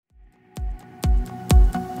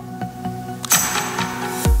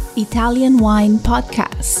Italian Wine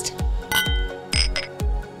Podcast.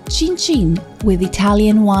 Chin Chin with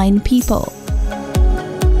Italian wine people.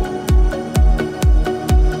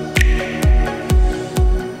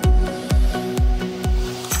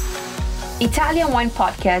 Italian Wine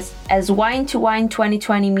Podcast, as wine2wine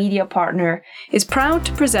 2020 media partner, is proud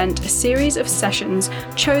to present a series of sessions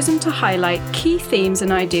chosen to highlight key themes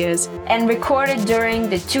and ideas and recorded during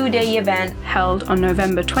the two-day event held on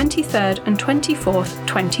November 23rd and 24th,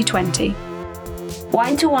 2020.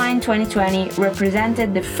 wine2wine 2020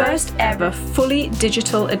 represented the First ever fully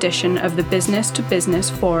digital edition of the Business to Business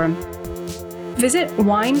Forum. Visit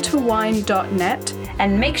wine2wine.net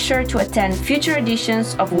and make sure to attend future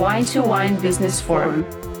editions of wine2wine Business Forum.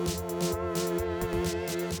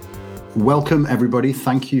 Welcome, everybody.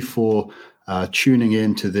 Thank you for tuning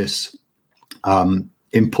in to this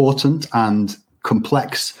important and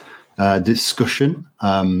complex discussion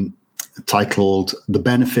titled The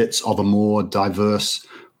Benefits of a More Diverse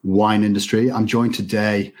Wine Industry. I'm joined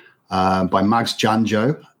today by Mags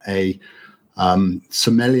Janjo, a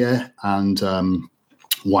sommelier and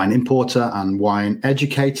wine importer and wine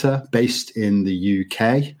educator based in the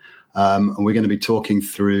UK. And we're going to be talking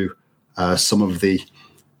through some of the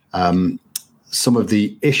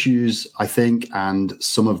issues, I think, and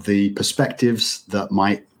some of the perspectives that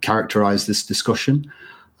might characterize this discussion.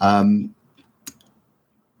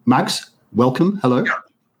 Mags, welcome. Hello.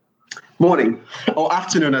 Morning or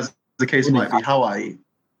afternoon, as the case might be. How are you?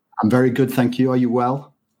 I'm very good, thank you. Are you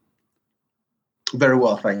well? Very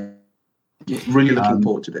well, thank you. Really looking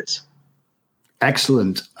forward to this.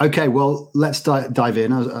 Excellent. Okay, well, let's dive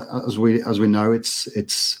in. As we know,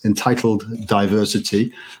 it's entitled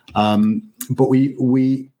diversity, but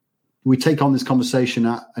we take on this conversation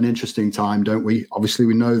at an interesting time, don't we? Obviously,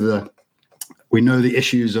 we know the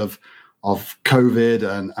issues of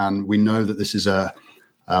COVID, and we know that this is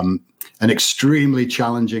an extremely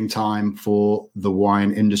challenging time for the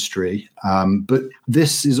wine industry. But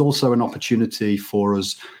this is also an opportunity for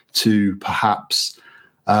us to perhaps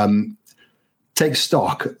take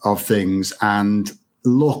stock of things and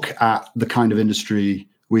look at the kind of industry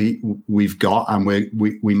we've got and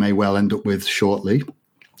we may well end up with shortly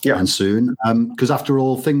and soon. Because after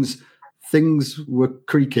all, things were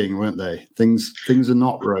creaking, weren't they? Things are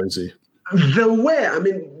not rosy. There were. I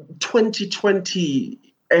mean, 2020.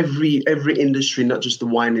 Every industry, not just the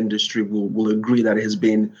wine industry, will agree that it has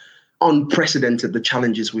been unprecedented, the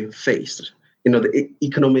challenges we have faced. You know, the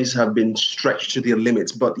economies have been stretched to their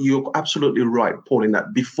limits. But you're absolutely right, Paul, in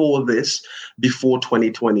that before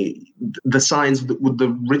 2020, the signs,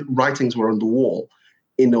 the writings were on the wall.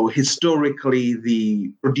 You know, historically, the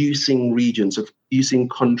producing regions of producing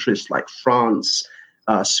countries like France,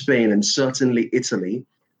 Spain, and certainly Italy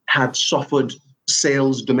had suffered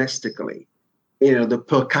sales domestically. You know, the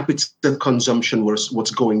per capita consumption was what's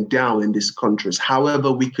going down in these countries.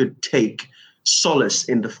 However, we could take solace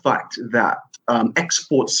in the fact that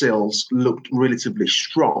export sales looked relatively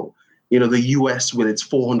strong. You know, the US, with its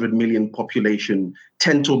 400 million population,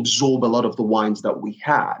 tend to absorb a lot of the wines that we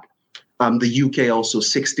had. The UK also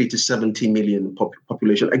 60 to 70 million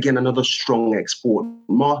population. Again, another strong export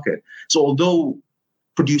market. So although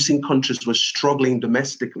producing countries were struggling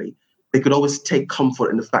domestically, they could always take comfort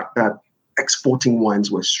in the fact that exporting wines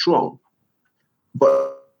were strong.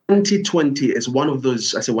 But 2020 is one of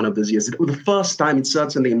those years. It was the first time, it's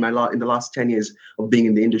certainly in the last 10 years of being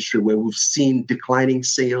in the industry, where we've seen declining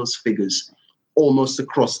sales figures almost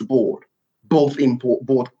across the board, both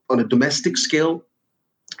on a domestic scale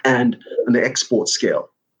and on the export scale.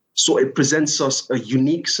 So it presents us a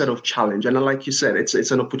unique set of challenge. And like you said,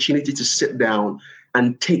 it's an opportunity to sit down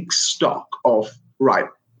and take stock of, right,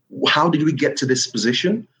 how did we get to this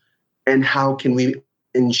position? And how can we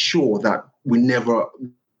ensure that we never...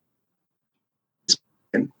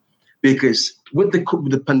 Because with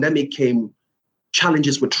the pandemic came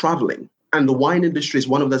challenges with traveling. And the wine industry is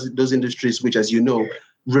one of those industries which, as you know,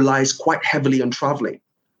 relies quite heavily on traveling.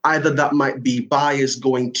 Either that might be buyers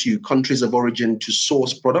going to countries of origin to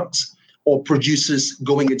source products, or producers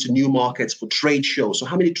going into new markets for trade shows. So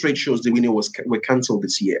how many trade shows do we know were cancelled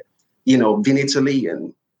this year? You know, Vinitaly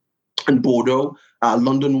and Bordeaux,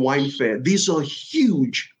 London Wine Fair. These are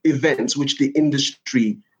huge events which the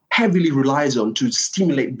industry heavily relies on to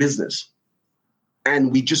stimulate business.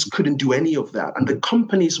 And we just couldn't do any of that. And the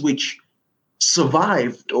companies which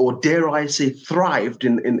survived, or dare I say thrived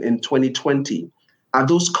in 2020, are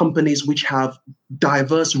those companies which have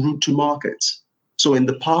diverse route to markets. So in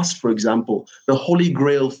the past, for example, the holy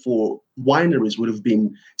grail for wineries would have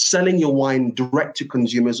been selling your wine direct to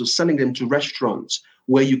consumers or selling them to restaurants,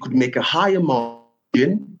 where you could make a higher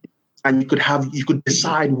margin and you could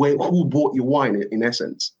decide who bought your wine in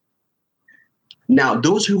essence. Now,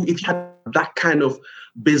 if you had that kind of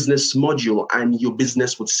business module and your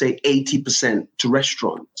business would say 80% to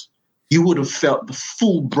restaurants, you would have felt the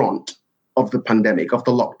full brunt of the pandemic, of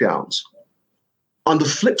the lockdowns. On the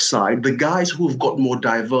flip side, the guys who have got more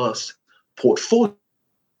diverse portfolio,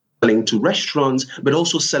 selling to restaurants, but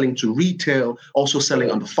also selling to retail, also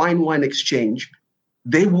selling on the fine wine exchange,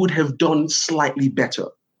 they would have done slightly better.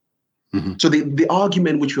 Mm-hmm. So the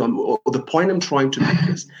argument or the point I'm trying to make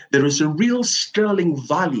is there is a real sterling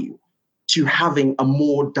value to having a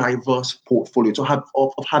more diverse portfolio,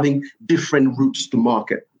 of having different routes to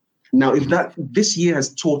market. Now, if this year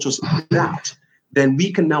has taught us that, then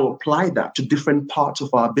we can now apply that to different parts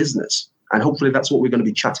of our business. And hopefully that's what we're going to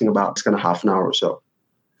be chatting about this kind of half an hour or so.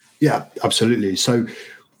 Yeah, absolutely. So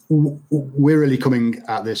we're really coming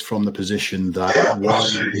at this from the position that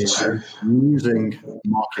wine is losing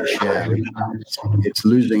market share. It's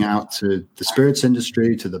losing out to the spirits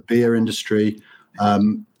industry, to the beer industry.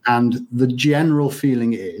 And the general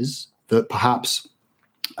feeling is that perhaps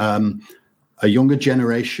a younger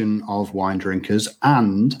generation of wine drinkers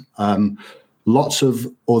and lots of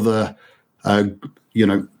other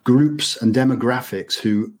groups and demographics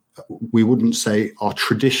who we wouldn't say are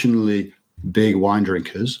traditionally big wine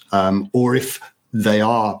drinkers, or if they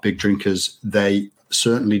are big drinkers, they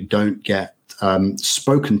certainly don't get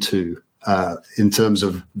spoken to in terms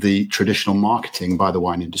of the traditional marketing by the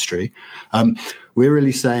wine industry. We're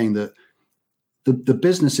really saying that the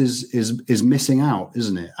business is missing out,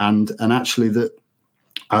 isn't it? And actually that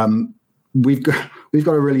we've got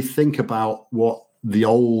to really think about what the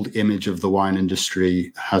old image of the wine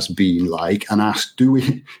industry has been like, and ask, do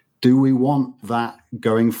we want that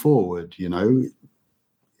going forward?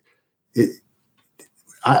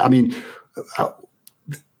 I mean,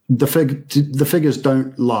 the figures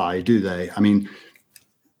don't lie, do they? I mean,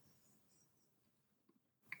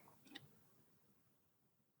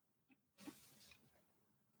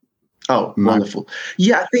 oh, wonderful.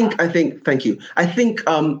 Yeah, I think, thank you. I think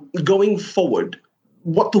going forward,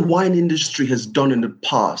 what the wine industry has done in the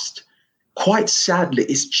past, quite sadly,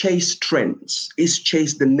 is chase trends, is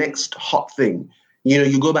chase the next hot thing.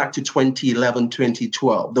 You go back to 2011,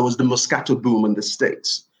 2012, there was the Moscato boom in the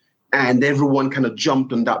States. And everyone kind of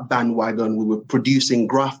jumped on that bandwagon. We were producing,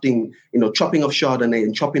 grafting, chopping off Chardonnay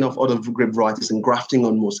and chopping off other grape varieties and grafting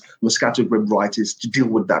on Moscato grape varieties to deal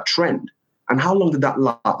with that trend. And how long did that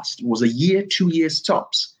last? It was a year, 2 years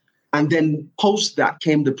tops. And then post that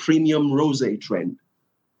came the premium rosé trend.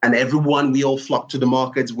 And we all flocked to the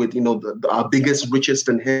markets with, our biggest, richest,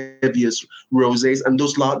 and heaviest rosés. And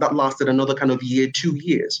that lasted another kind of year, 2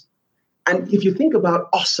 years. And if you think about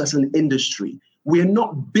us as an industry, we're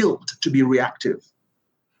not built to be reactive.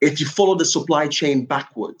 If you follow the supply chain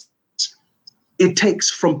backwards, it takes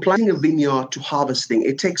from planting a vineyard to harvesting,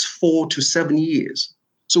 it takes 4 to 7 years.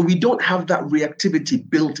 So we don't have that reactivity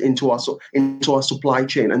built into our supply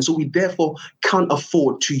chain. And so we therefore can't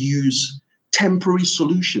afford to use temporary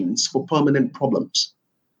solutions for permanent problems.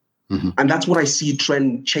 Mm-hmm. And that's what I see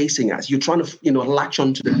trend chasing as. You're trying to, latch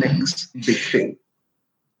onto the next big thing.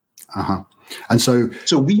 Uh-huh. And so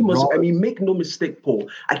we must, make no mistake, Paul,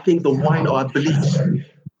 I think the wine, or I believe.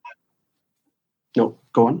 No,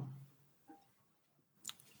 go on.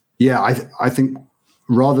 Yeah, I think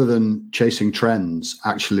rather than chasing trends,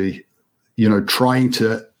 actually, trying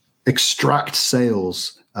to extract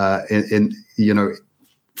sales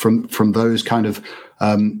from those kind of,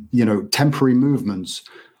 temporary movements,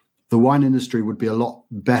 the wine industry would be a lot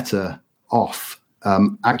better off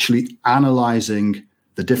actually analyzing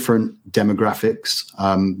the different demographics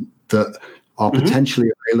that are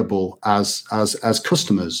potentially available as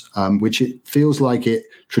customers, which it feels like it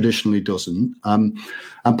traditionally doesn't. And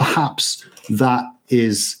perhaps that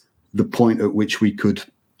is the point at which we could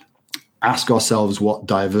ask ourselves what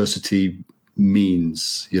diversity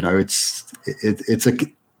means. It's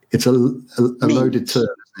a loaded term,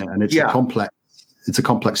 and it's a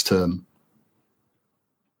complex term.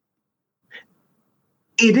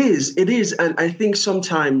 It is. And I think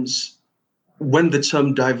sometimes when the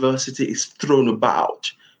term diversity is thrown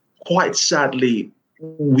about, quite sadly,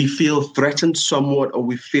 we feel threatened somewhat, or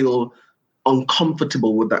we feel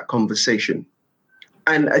uncomfortable with that conversation.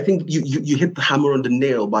 And I think you hit the hammer on the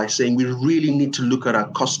nail by saying we really need to look at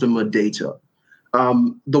our customer data.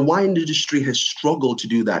 The wine industry has struggled to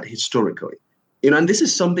do that historically. And this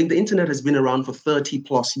is something, the internet has been around for 30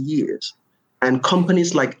 plus years. And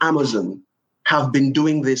companies like Amazon have been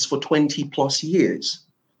doing this for 20 plus years.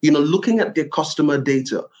 Looking at their customer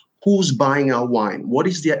data, who's buying our wine, what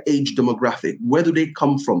is their age demographic, where do they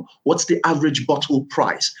come from, what's the average bottle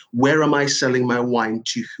price, where am I selling my wine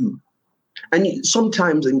to who? And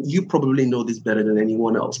sometimes, and you probably know this better than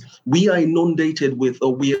anyone else, we are inundated with,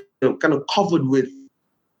 or we are kind of covered with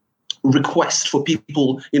requests for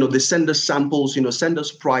people, they send us samples, send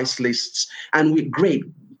us price lists, and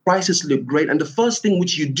prices look great. And the first thing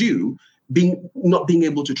which you do, not being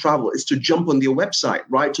able to travel, is to jump on their website,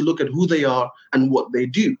 right, to look at who they are and what they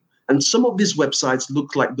do. And some of these websites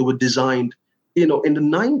look like they were designed, in the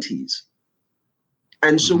 90s.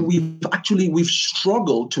 And so we've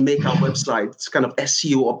struggled to make our websites kind of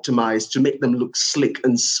SEO optimized, to make them look slick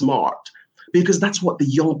and smart, because that's what the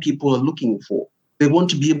young people are looking for. They want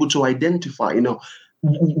to be able to identify, the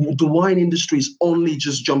wine industry is only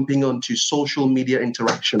just jumping onto social media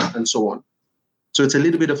interaction and so on. So it's a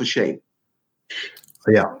little bit of a shame.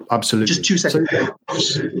 Yeah, absolutely. Just 2 seconds.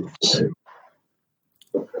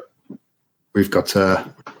 We've got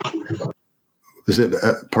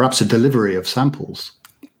perhaps a delivery of samples.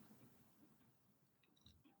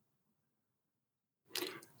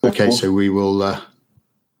 Okay, so we will.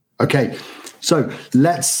 Okay, so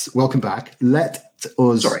welcome back. Let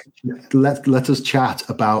us chat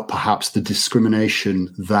about perhaps the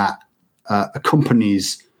discrimination that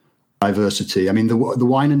accompanies diversity. I mean, the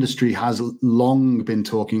wine industry has long been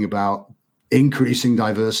talking about increasing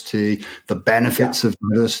diversity, the benefits of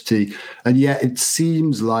diversity, and yet it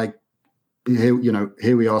seems like here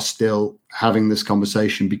we are still having this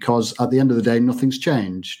conversation, because at the end of the day, nothing's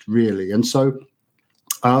changed really. And so,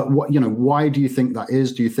 why do you think that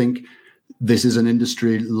is? Do you think this is an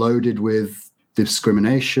industry loaded with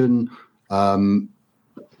discrimination?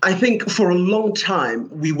 I think for a long time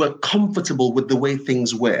we were comfortable with the way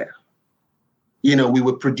things were. We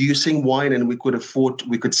were producing wine and we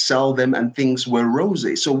could sell them, and things were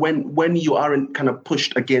rosy. So when you aren't kind of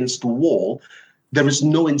pushed against the wall, there is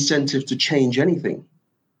no incentive to change anything.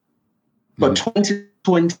 But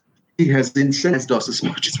 2020 has incentivized us as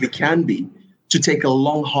much as we can be to take a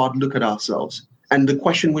long, hard look at ourselves. And the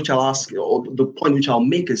question which I'll ask, or the point which I'll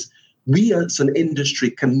make, is we as an industry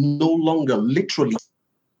can no longer literally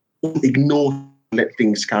ignore and let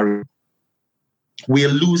things carry. We are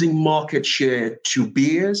losing market share to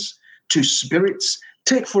beers, to spirits.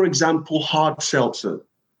 Take, for example, hard seltzer.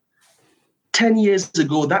 10 years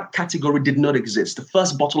ago, that category did not exist. The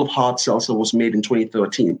first bottle of hard seltzer was made in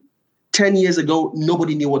 2013. 10 years ago,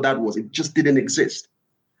 nobody knew what that was. It just didn't exist.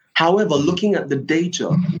 However, looking at the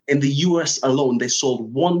data, in the US alone, they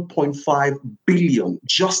sold 1.5 billion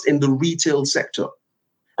just in the retail sector.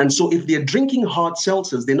 And so if they're drinking hard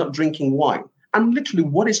seltzers, they're not drinking wine. And literally,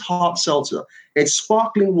 what is hard seltzer? It's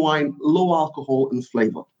sparkling wine, low alcohol and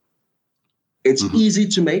flavor. It's easy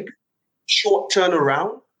to make, short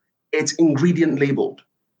turnaround, it's ingredient labeled.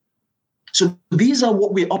 So these are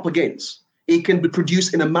what we're up against. It can be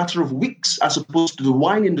produced in a matter of weeks, as opposed to the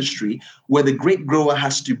wine industry, where the grape grower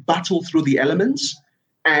has to battle through the elements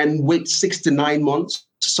and wait 6 to 9 months.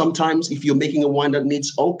 Sometimes if you're making a wine that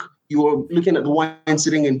needs oak, you're looking at the wine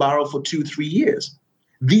sitting in barrel for 2-3 years.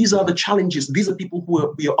 These are the challenges. These are people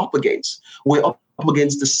who we are up against. We're up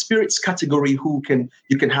against the spirits category, you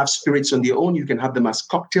can have spirits on their own. You can have them as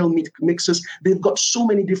cocktail mixers. They've got so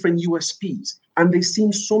many different USPs, and they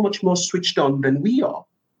seem so much more switched on than we are.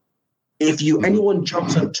 If anyone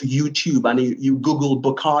jumps onto YouTube and you Google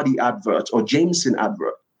Bacardi advert or Jameson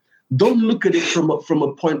advert, don't look at it from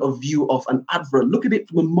a point of view of an advert. Look at it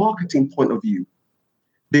from a marketing point of view.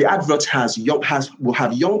 The advert will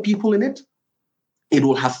have young people in it. It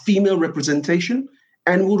will have female representation,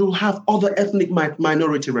 and we will have other ethnic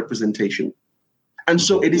minority representation. And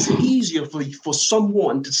so it is easier for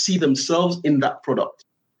someone to see themselves in that product.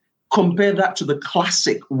 Compare that to the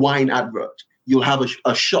classic wine advert. You'll have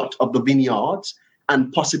a shot of the vineyards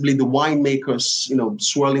and possibly the winemakers,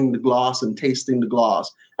 swirling the glass and tasting the glass,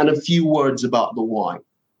 and a few words about the wine.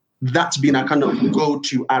 That's been a kind of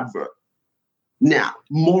go-to advert. Now,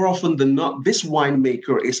 more often than not, this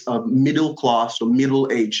winemaker is a middle-class or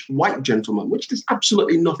middle-aged white gentleman, which there's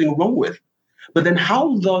absolutely nothing wrong with. But then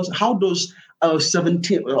how does a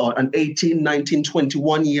 17 or an 18, 19,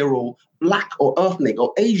 21-year-old Black or ethnic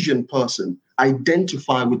or Asian person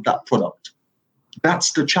identify with that product?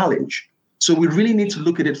 That's the challenge. So we really need to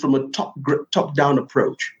look at it from a top-down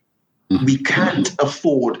approach. We can't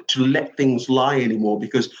afford to let things lie anymore,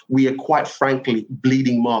 because we are, quite frankly,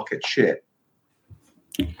 bleeding market share.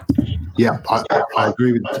 Yeah, I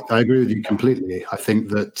agree with you completely. I think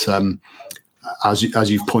that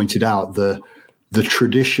as you've pointed out, the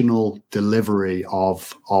traditional delivery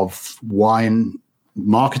of wine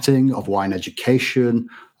marketing, of wine education,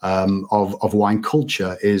 of wine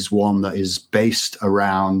culture is one that is based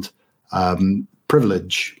around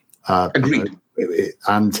privilege. Agreed.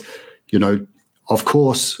 And, of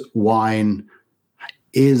course, wine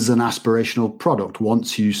is an aspirational product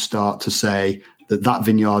once you start to say that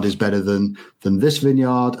vineyard is better than this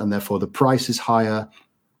vineyard, and therefore the price is higher.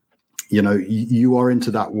 You are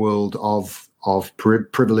into that world of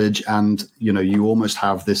privilege, and you almost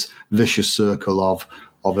have this vicious circle of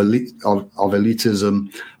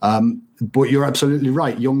elitism. But you're absolutely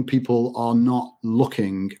right. Young people are not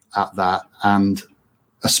looking at that and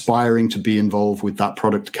aspiring to be involved with that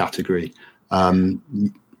product category.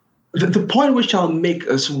 The point which I'll make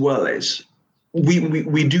as well is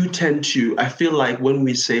we do tend to, I feel like when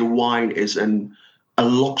we say wine is a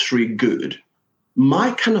luxury good,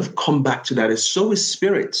 my kind of comeback to that is so is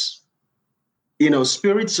spirits.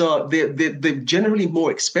 Spirits they're generally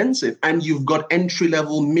more expensive, and you've got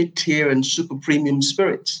entry-level, mid-tier, and super premium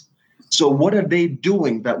spirits. So what are they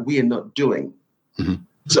doing that we are not doing? Mm-hmm.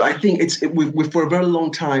 So I think we for a very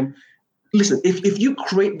long time. Listen, if you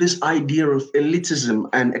create this idea of elitism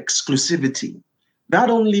and exclusivity, that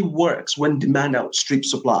only works when demand outstrips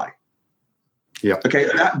supply. Yeah. Okay.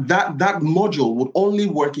 That module would only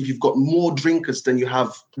work if you've got more drinkers than you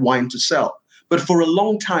have wine to sell. But for a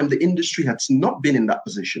long time, the industry has not been in that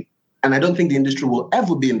position. And I don't think the industry will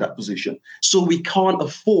ever be in that position. So we can't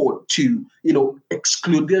afford to,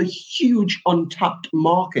 exclude. There are huge untapped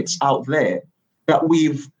markets out there that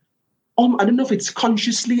we've, I don't know if it's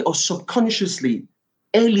consciously or subconsciously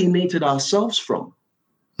alienated ourselves from.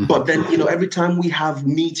 Mm-hmm. But then, every time we have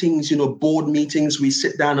meetings, board meetings, we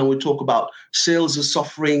sit down and we talk about sales are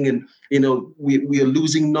suffering, and, we are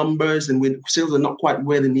losing numbers, and sales are not quite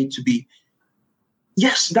where they need to be.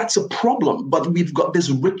 Yes, that's a problem, but we've got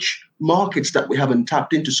these rich markets that we haven't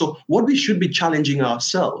tapped into. So what we should be challenging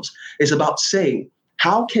ourselves is about saying,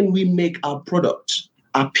 how can we make our products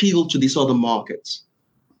appeal to these other markets?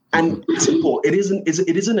 And it's important.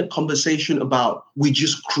 It isn't a conversation about we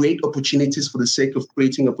just create opportunities for the sake of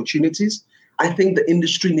creating opportunities. I think the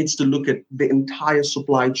industry needs to look at the entire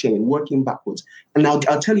supply chain, working backwards. And I'll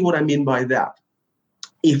tell you what I mean by that.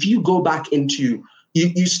 If you go back into,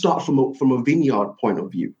 you start from a vineyard point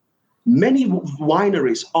of view. Many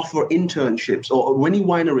wineries offer internships, or many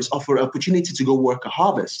wineries offer an opportunity to go work a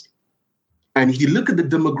harvest. And if you look at the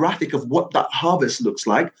demographic of what that harvest looks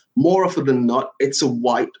like, more often than not, it's a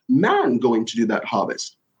white man going to do that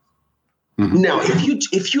harvest. Mm-hmm. Now,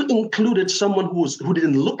 if you included someone who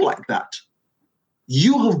didn't look like that,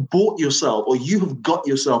 you have bought yourself, or you have got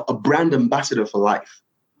yourself a brand ambassador for life,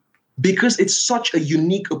 because it's such a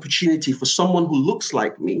unique opportunity for someone who looks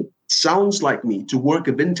like me, sounds like me, to work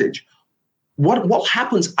a vintage. What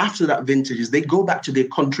happens after that vintage is they go back to their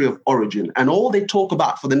country of origin, and all they talk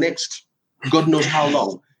about for the next God knows how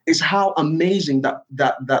long is how amazing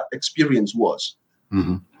that experience was.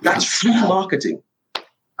 Mm-hmm. That's free marketing.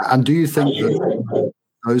 And do you think that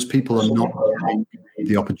those people are not getting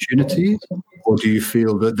the opportunities, or do you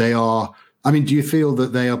feel that they are? I mean, do you feel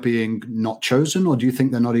that they are being not chosen, or do you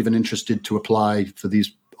think they're not even interested to apply for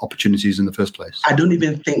these opportunities in the first place? I don't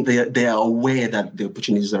even think they are aware that the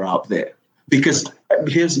opportunities are out there, because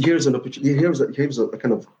here's an opportunity. Here's a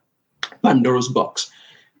kind of Pandora's box.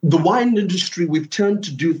 The wine industry, we've turned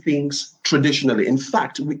to do things traditionally. In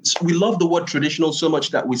fact, we love the word traditional so much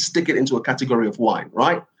that we stick it into a category of wine,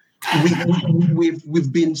 right?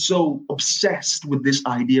 We've been so obsessed with this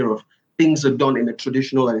idea of things are done in a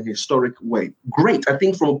traditional and historic way. Great. I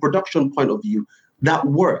think from a production point of view, that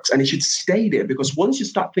works, and it should stay there, because once you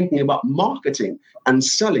start thinking about marketing and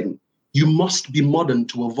selling, you must be modern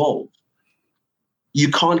to evolve. You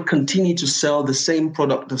can't continue to sell the same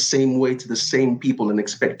product the same way to the same people and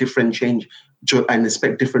expect different change and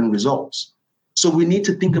expect different results. So we need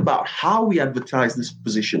to think about how we advertise these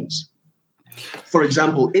positions. For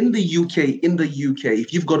example, in the UK,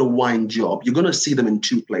 if you've got a wine job, you're going to see them in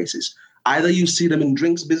two places. Either you see them in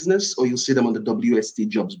drinks business, or you'll see them on the WST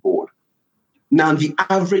jobs board. Now, the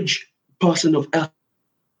average person of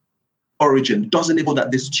origin doesn't know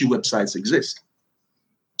that these two websites exist.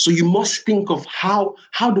 So you must think of how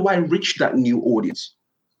do I reach that new audience?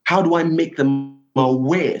 How do I make them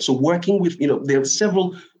aware? So working with, there are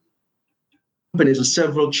several companies or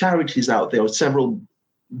several charities out there, or several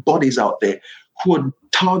bodies out there who are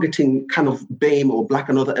targeting kind of BAME or Black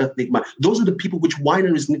and other ethnic minorities. Those are the people which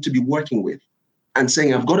wineries need to be working with and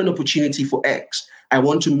saying, I've got an opportunity for X. I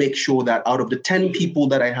want to make sure that out of the 10 people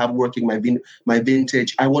that I have working my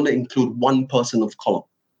vintage, I want to include one person of color.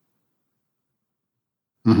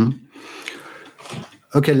 Mm-hmm.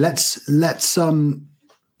 Okay, let's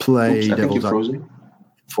play devil's advocate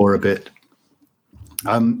for a bit.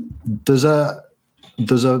 There's a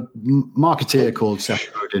marketeer called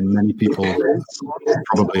Seth Godin. Many people are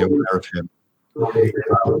probably aware of him.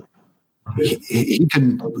 He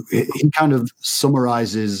kind of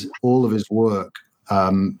summarizes all of his work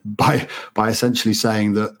by essentially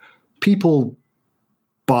saying that people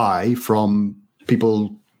buy from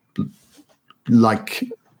people like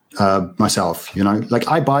myself. Like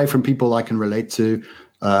I buy from people I can relate to,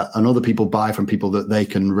 and other people buy from people that they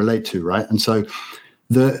can relate to, right? And so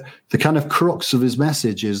the kind of crux of his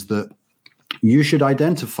message is that you should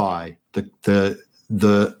identify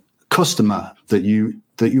the customer that you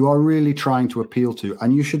are really trying to appeal to,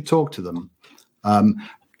 and you should talk to them.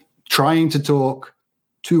 Trying to talk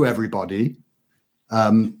to everybody,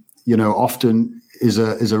 often is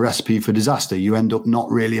a recipe for disaster. You end up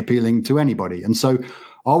not really appealing to anybody. And so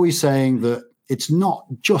are we saying that it's not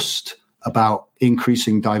just about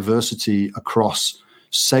increasing diversity across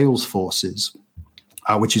sales forces,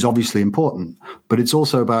 which is obviously important, but it's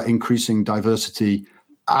also about increasing diversity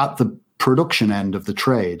at the production end of the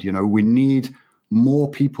trade? We need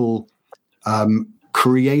more people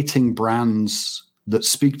creating brands that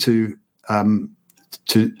speak to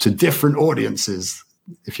different audiences,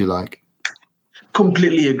 if you like.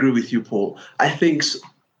 Completely agree with you, Paul. I think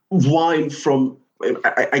wine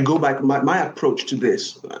I go back, my approach to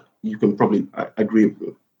this, you can probably agree,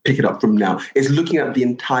 pick it up from now, is looking at the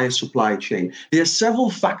entire supply chain. There are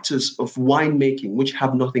several factors of winemaking which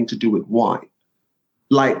have nothing to do with wine,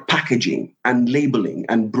 like packaging and labeling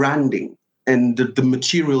and branding and the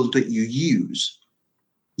materials that you use.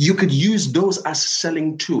 You could use those as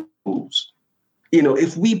selling tools.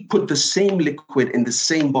 If we put the same liquid in the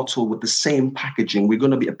same bottle with the same packaging, we're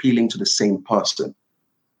going to be appealing to the same person.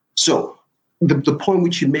 So the point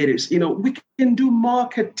which you made is, we can do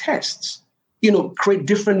market tests, create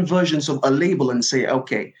different versions of a label and say,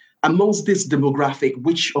 okay, amongst this demographic,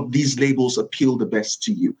 which of these labels appeal the best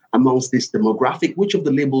to you? Amongst this demographic, which of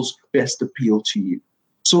the labels best appeal to you?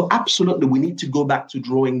 So absolutely, we need to go back to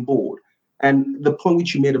drawing board. And the point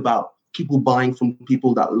which you made about people buying from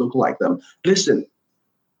people that look like them. Listen,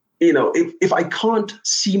 if I can't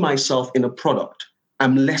see myself in a product,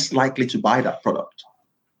 I'm less likely to buy that product,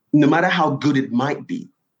 no matter how good it might be.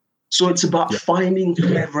 So it's about finding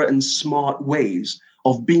clever and smart ways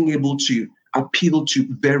of being able to appeal to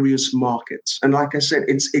various markets. And like I said,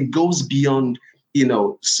 it goes beyond,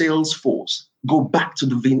 sales force. Go back to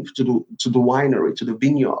the winery, to the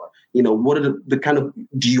vineyard. What are the kind of,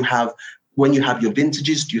 do you have, when you have your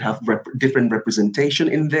vintages, do you have different representation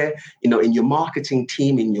in there, in your marketing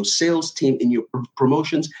team, in your sales team, in your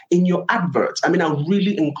promotions, in your adverts? I mean, I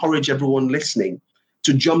really encourage everyone listening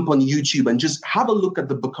to jump on YouTube and just have a look at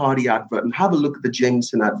the Bacardi advert and have a look at the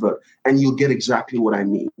Jameson advert, and you'll get exactly what I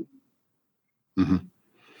mean. Mm-hmm.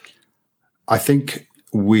 I think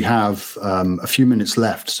we have a few minutes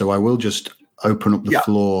left, so I will just open up the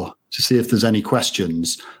floor to see if there's any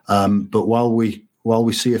questions. But while we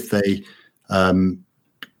see if they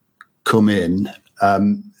come in,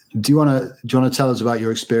 do you want to tell us about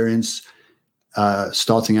your experience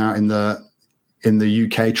starting out in the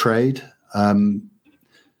UK trade?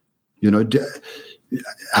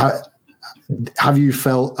 Have you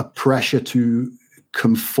felt a pressure to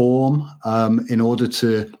conform in order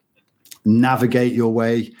to navigate your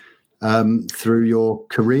way through your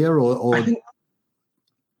career, or? I think,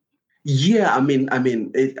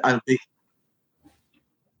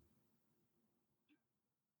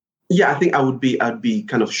 I think I'd be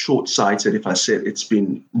kind of short-sighted if I said it's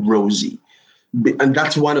been rosy. And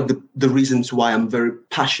that's one of the reasons why I'm very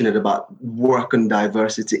passionate about work on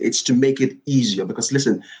diversity. It's to make it easier, because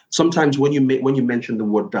listen, sometimes when you mention the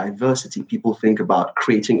word diversity, people think about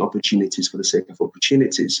creating opportunities for the sake of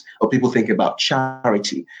opportunities, or people think about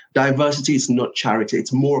charity. Diversity is not charity.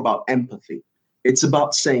 It's more about empathy. It's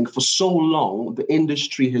about saying, for so long, the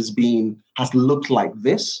industry has looked like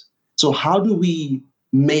this. So how do we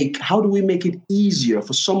make it easier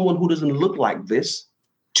for someone who doesn't look like this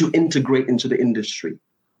to integrate into the industry?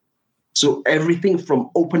 So everything from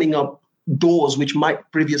opening up doors which might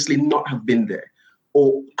previously not have been there,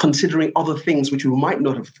 or considering other things which we might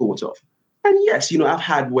not have thought of. And yes, I've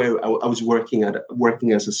had where I was working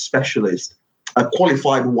as a specialist, a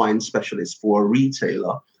qualified wine specialist for a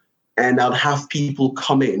retailer, and I'd have people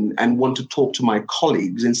come in and want to talk to my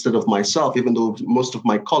colleagues instead of myself, even though most of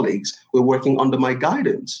my colleagues were working under my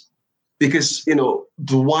guidance. Because,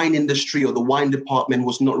 the wine industry or the wine department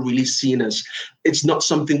was not really seen as, it's not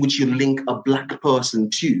something which you link a Black person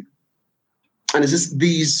to. And it's just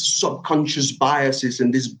these subconscious biases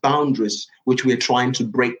and these boundaries which we're trying to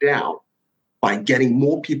break down. by getting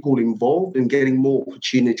more people involved and getting more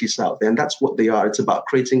opportunities out there. And that's what they are. It's about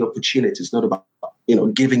creating opportunities, not about,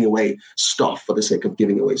 giving away stuff for the sake of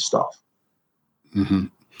giving away stuff. Mm-hmm.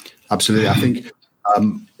 Absolutely. I think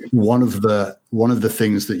one of the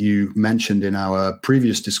things that you mentioned in our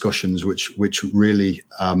previous discussions, which really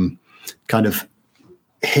kind of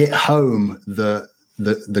hit home the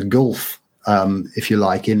gulf, if you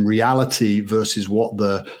like, in reality versus what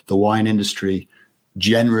the wine industry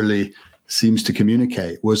generally seems to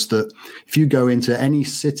communicate, was that if you go into any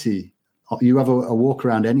city, you have a walk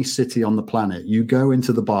around any city on the planet, you go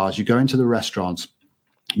into the bars, you go into the restaurants,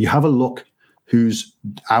 you have a look who's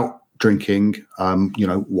out drinking,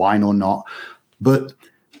 wine or not, but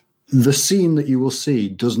the scene that you will see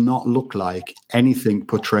does not look like anything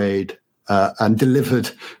portrayed and delivered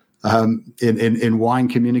in wine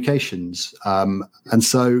communications. And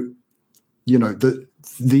so,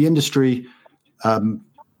 the industry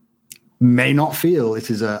may not feel it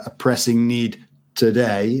is a pressing need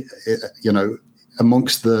today,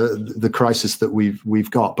 amongst the crisis that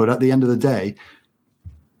we've got. But at the end of the day,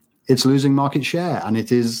 it's losing market share, and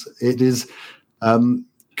it is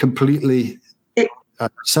completely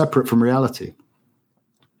separate from reality.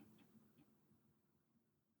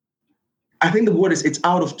 I think the word is, it's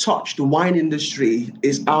out of touch. The wine industry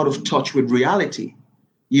is out of touch with reality.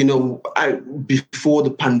 Before the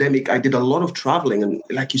pandemic, I did a lot of traveling, and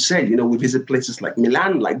like you said, we visit places like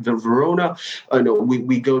Milan, like Verona.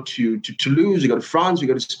 We go to Toulouse, we go to France, we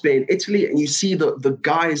go to Spain, Italy, and you see the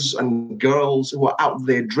guys and girls who are out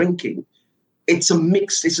there drinking. It's a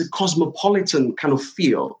mix. It's a cosmopolitan kind of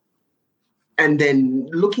feel. And then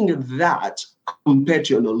looking at that compared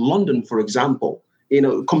to London, for example,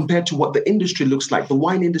 compared to what the industry looks like, the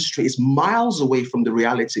wine industry is miles away from the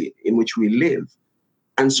reality in which we live.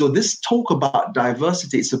 And so this talk about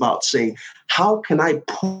diversity is about saying, how can I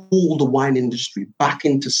pull the wine industry back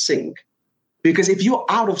into sync? Because if you're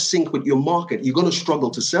out of sync with your market, you're going to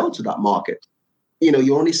struggle to sell to that market.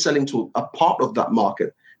 You're only selling to a part of that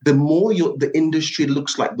market. The more the industry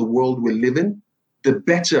looks like the world we live in, the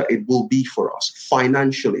better it will be for us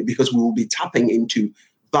financially, because we will be tapping into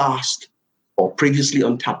vast or previously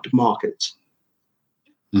untapped markets.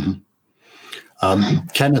 Mm-hmm.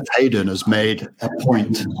 Kenneth Hayden has made a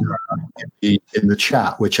point in the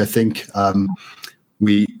chat, which I think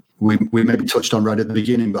we maybe touched on right at the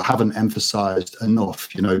beginning, but haven't emphasized enough.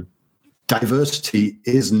 Diversity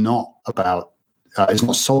is not it's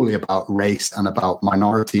not solely about race and about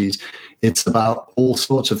minorities. It's about all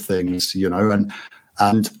sorts of things,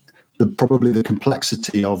 and probably the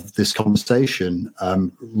complexity of this conversation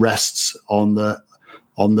rests on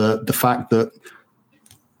the fact that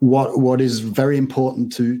what is very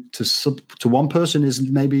important to one person is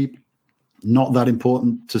maybe not that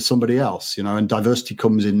important to somebody else, and diversity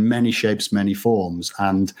comes in many shapes, many forms.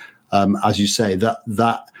 And as you say,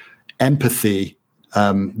 that empathy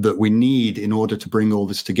that we need in order to bring all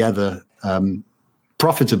this together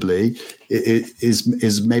profitably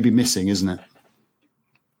is maybe missing, isn't it?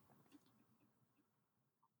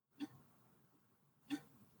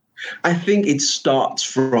 I think it starts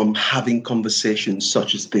from having conversations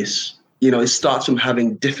such as this. It starts from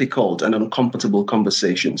having difficult and uncomfortable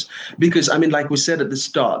conversations. Because, like we said at the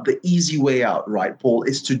start, the easy way out, right, Paul,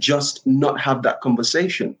 is to just not have that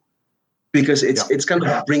conversation. Because it's kind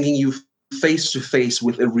of bringing you face to face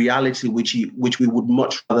with a reality which we would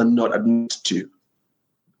much rather not admit to.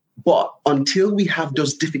 But until we have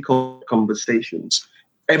those difficult conversations,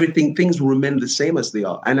 things will remain the same as they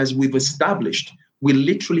are. And as we've established, we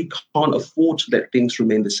literally can't afford to let things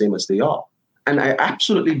remain the same as they are. And I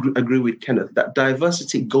absolutely agree with Kenneth that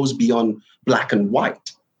diversity goes beyond black and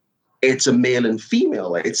white. It's a male and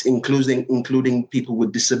female. It's including people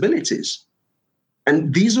with disabilities.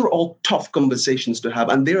 And these are all tough conversations to have.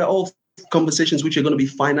 And they are all conversations which are going to be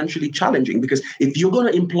financially challenging, because if you're going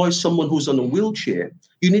to employ someone who's on a wheelchair,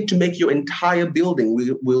 you need to make your entire building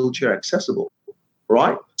wheelchair accessible,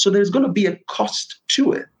 right? So there's going to be a cost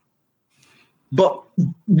to it. But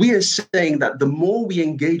we are saying that the more we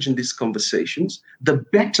engage in these conversations, the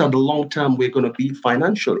better the long term we're going to be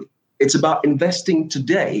financially. It's about investing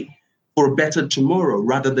today for a better tomorrow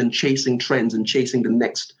rather than chasing trends and chasing the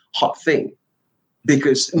next hot thing.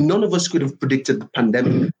 Because none of us could have predicted the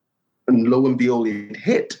pandemic, and lo and behold, it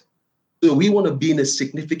hit. So we want to be in a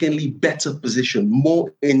significantly better position,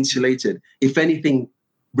 more insulated, if anything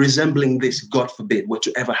resembling this, God forbid, were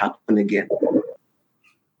to ever happen again.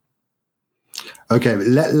 Okay,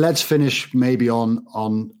 let's finish maybe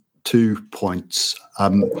on 2 points.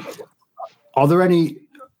 Are there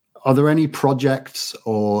any projects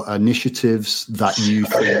or initiatives that you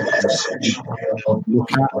think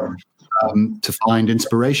look at to find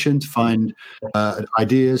inspiration, to find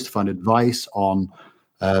ideas, to find advice on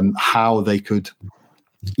how they could,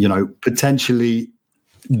 potentially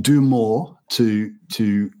do more to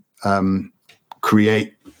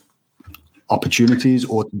create opportunities,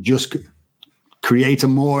 or just create a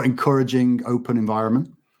more encouraging, open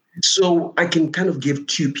environment? So I can kind of give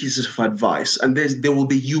two pieces of advice, and there will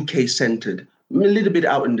be UK centered. I'm a little bit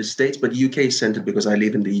out in the States, but UK centered because I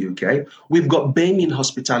live in the UK. We've got BAME in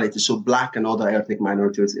hospitality, so Black and other ethnic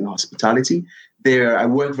minorities in hospitality. There, I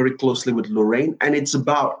work very closely with Lorraine, and it's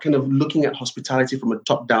about kind of looking at hospitality from a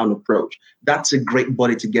top-down approach. That's a great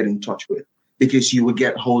body to get in touch with, because you will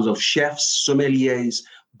get hold of chefs, sommeliers,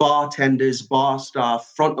 bartenders, bar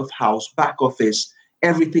staff, front of house, back office,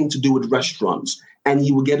 everything to do with restaurants. And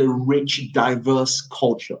you will get a rich, diverse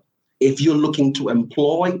culture. If you're looking to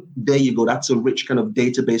employ, there you go. That's a rich kind of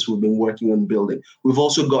database we've been working on building. We've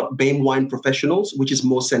also got BAME Wine Professionals, which is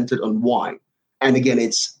more centered on wine. And again,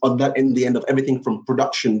 it's on that in the end of everything from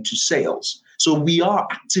production to sales. So we are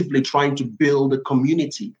actively trying to build a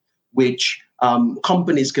community which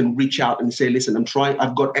companies can reach out and say, listen,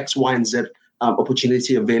 I've got X, Y, and Z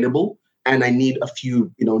opportunity available, and I need a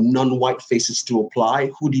few, non-white faces to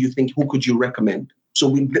apply. Who could you recommend?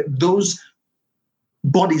 So those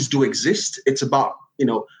bodies do exist. It's about,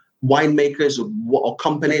 winemakers or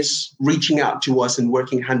companies reaching out to us and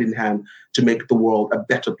working hand in hand to make the world a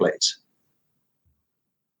better place.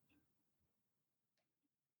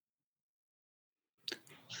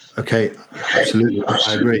 Okay, absolutely,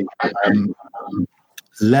 I agree.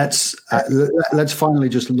 Let's finally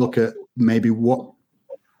just look at maybe what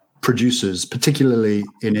producers, particularly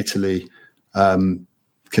in Italy,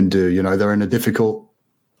 can do. They're in a difficult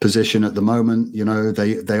position at the moment.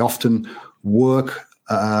 They often work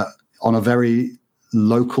on a very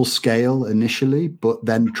local scale initially, but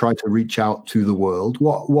then try to reach out to the world.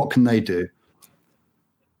 What can they do?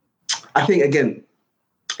 I think, again,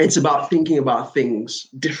 it's about thinking about things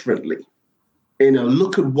differently.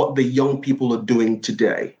 Look at what the young people are doing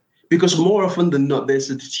today. Because more often than not, there's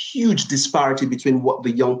a huge disparity between what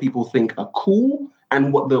the young people think are cool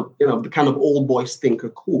and what the kind of old boys think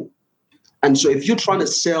are cool. And so if you're trying to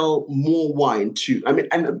sell more wine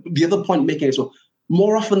and the other point making is, so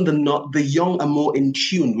more often than not, the young are more in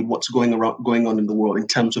tune with what's going on in the world in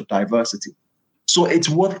terms of diversity. So it's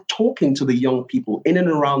worth talking to the young people in and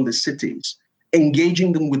around the cities,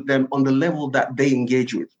 engaging them with them on the level that they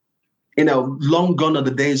engage with. Long gone are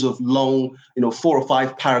the days of long, 4 or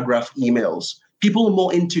 5 paragraph emails. People are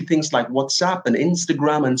more into things like WhatsApp and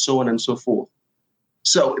Instagram and so on and so forth.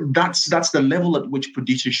 So that's the level at which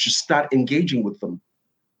producers should start engaging with them,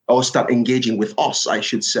 or start engaging with us, I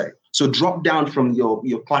should say. So drop down from your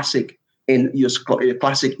classic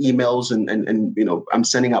classic emails and I'm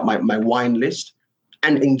sending out my wine list,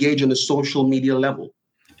 and engage on a social media level.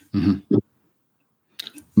 Mm-hmm.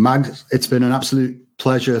 Mags, it's been an absolute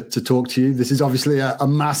pleasure to talk to you. This is obviously a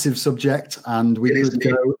massive subject, and we could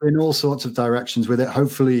go in all sorts of directions with it.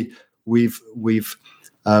 Hopefully, we've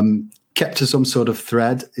kept to some sort of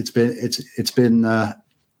thread. It's been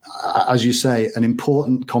as you say, an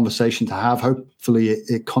important conversation to have. Hopefully,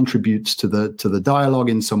 it contributes to the dialogue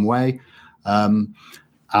in some way.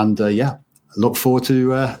 Look forward to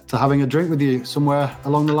having a drink with you somewhere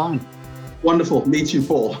along the line. Wonderful. Me too,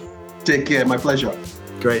 Paul. Take care. My pleasure.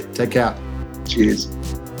 Great. Take care. Cheers.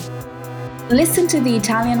 Listen to the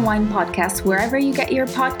Italian Wine Podcast wherever you get your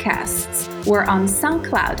podcasts. We're on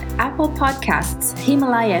SoundCloud, Apple Podcasts,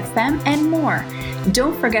 Himalaya FM, and more.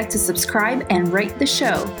 Don't forget to subscribe and rate the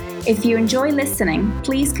show. If you enjoy listening,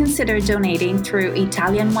 please consider donating through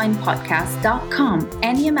ItalianWinePodcast.com.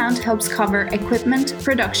 Any amount helps cover equipment,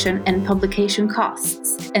 production, and publication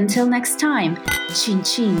costs. Until next time, cin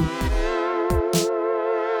cin.